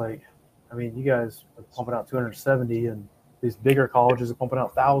it, because you guys are pumping out 270, and these bigger colleges are pumping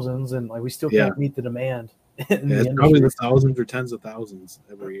out thousands, and like we still can't meet the demand. It's probably the thousands or tens of thousands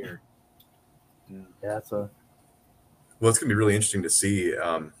every year. Well, it's gonna be really interesting to see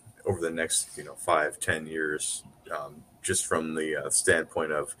over the next 5-10 years. Just from the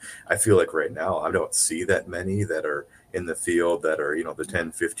standpoint of, I feel like right now I don't see that many that are in the field that are the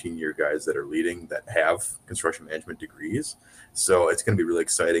 10-15 year guys that are leading that have construction management degrees. So it's going to be really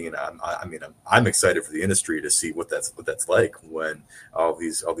exciting, and I'm excited for the industry to see what that's like when all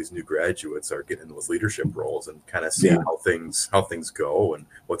these new graduates are getting those leadership roles and kind of see how things go and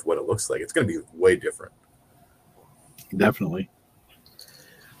what it looks like. It's going to be way different. Definitely.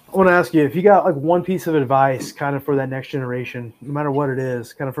 I want to ask you if you got like one piece of advice kind of for that next generation, no matter what it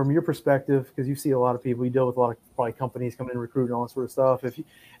is, kind of from your perspective, because you see a lot of people, you deal with a lot of probably companies coming in recruiting and all that sort of stuff. If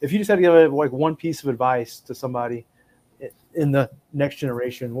you just had to give like one piece of advice to somebody in the next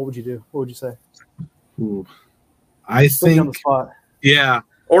generation, what would you do? What would you say? Ooh, I think on the spot. Yeah.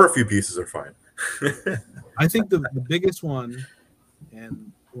 Or a few pieces are fine. I think the biggest one,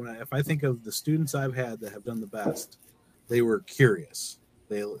 and if I think of the students I've had that have done the best, they were curious.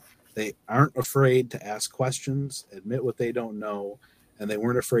 They aren't afraid to ask questions, admit what they don't know, and they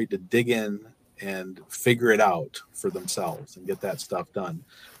weren't afraid to dig in and figure it out for themselves and get that stuff done.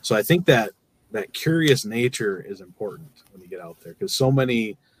 So I think that curious nature is important when you get out there, because so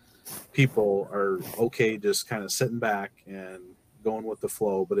many people are okay just kind of sitting back and going with the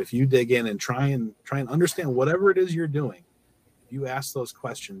flow. But if you dig in and try and understand whatever it is you're doing, if you ask those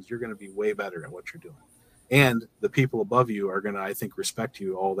questions, you're going to be way better at what you're doing. And the people above you are going to, I think, respect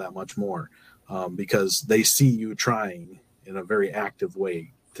you all that much more because they see you trying in a very active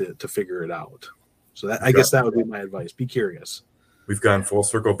way to figure it out. So I guess that would be my advice. Be curious. We've gone full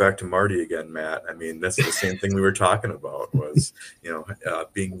circle back to Marty again, Matt. I mean, that's the same thing we were talking about was,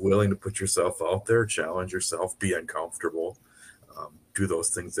 being willing to put yourself out there, challenge yourself, be uncomfortable, do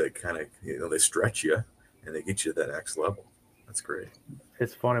those things that kind of, they stretch you and they get you to that next level. That's great.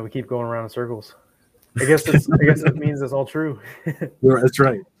 It's funny. We keep going around in circles. I guess it means it's all true. That's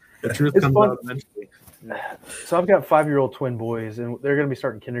right. The truth comes out eventually. So I've got 5-year-old twin boys, and they're going to be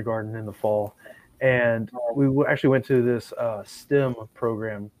starting kindergarten in the fall. And we actually went to this STEM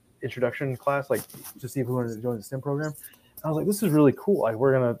program introduction class, like to see if we wanted to join the STEM program. I was like, this is really cool. Like,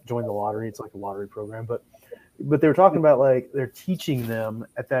 we're going to join the lottery. It's like a lottery program, but they were talking about like they're teaching them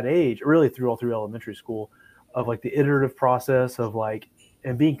at that age, really all through elementary school, of like the iterative process of like,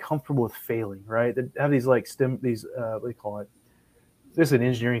 and being comfortable with failing, right? They have these like STEM, what do you call it? This is an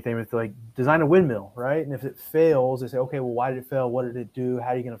engineering thing with like design a windmill, right? And if it fails, they say, okay, well, why did it fail? What did it do? How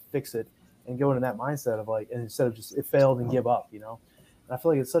are you going to fix it? And go into that mindset of like, and instead of just it failed and give up, And I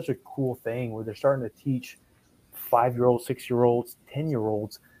feel like it's such a cool thing where they're starting to teach 5-year-olds, 6-year-olds,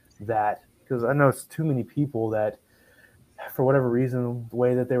 10-year-olds that, because I know it's too many people that for whatever reason, the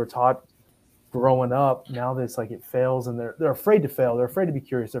way that they were taught growing up, now that it's like it fails and they're afraid to fail. They're afraid to be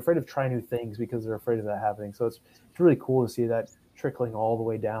curious. They're afraid of trying new things because they're afraid of that happening. So it's really cool to see that trickling all the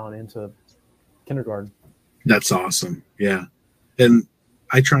way down into kindergarten. That's awesome. Yeah. And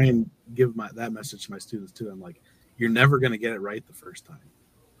I try and give that message to my students too. I'm like, you're never going to get it right the first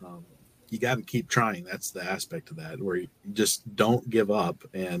time. You got to keep trying. That's the aspect of that, where you just don't give up,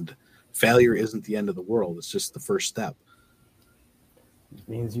 and failure isn't the end of the world. It's just the first step. It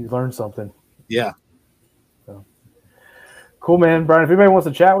means you learned something. Yeah. So. Cool, man. Brian, if anybody wants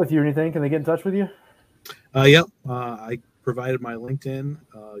to chat with you or anything, can they get in touch with you? Yep. I provided my LinkedIn.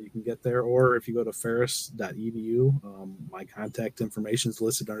 You can get there, or if you go to ferris.edu, my contact information is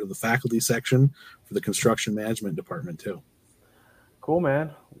listed under the faculty section for the construction management department too. Cool,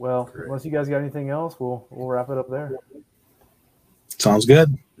 man. Well, unless you guys got anything else, we'll wrap it up there. Sounds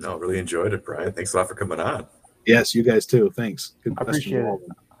good. No, really enjoyed it, Brian. Thanks a lot for coming on. Yes, you guys too. Thanks. Good question. I appreciate it.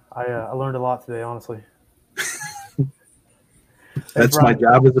 I learned a lot today, honestly. That's my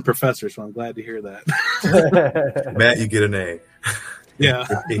job as a professor, so I'm glad to hear that. Matt, you get an A. Yeah.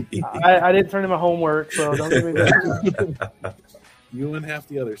 I didn't turn in my homework, so don't give me that. You and half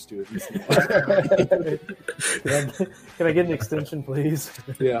the other students. Can I get an extension, please?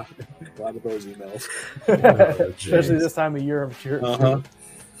 Yeah. A lot of those emails. Especially this time of year, I'm sure. Uh-huh.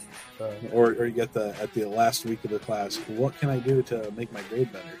 Or you get at the last week of the class, what can I do to make my grade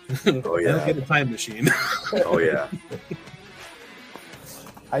better? Oh, yeah. I don't get a time machine. Oh, yeah.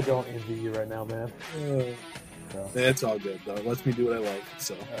 I don't envy you right now, man. It's all good, though. It lets me do what I love.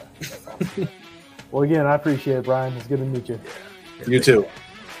 So. Awesome. Well, again, I appreciate it, Brian. It's good to meet you. Yeah. You too.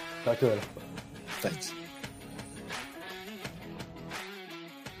 Talk to you later. Thanks.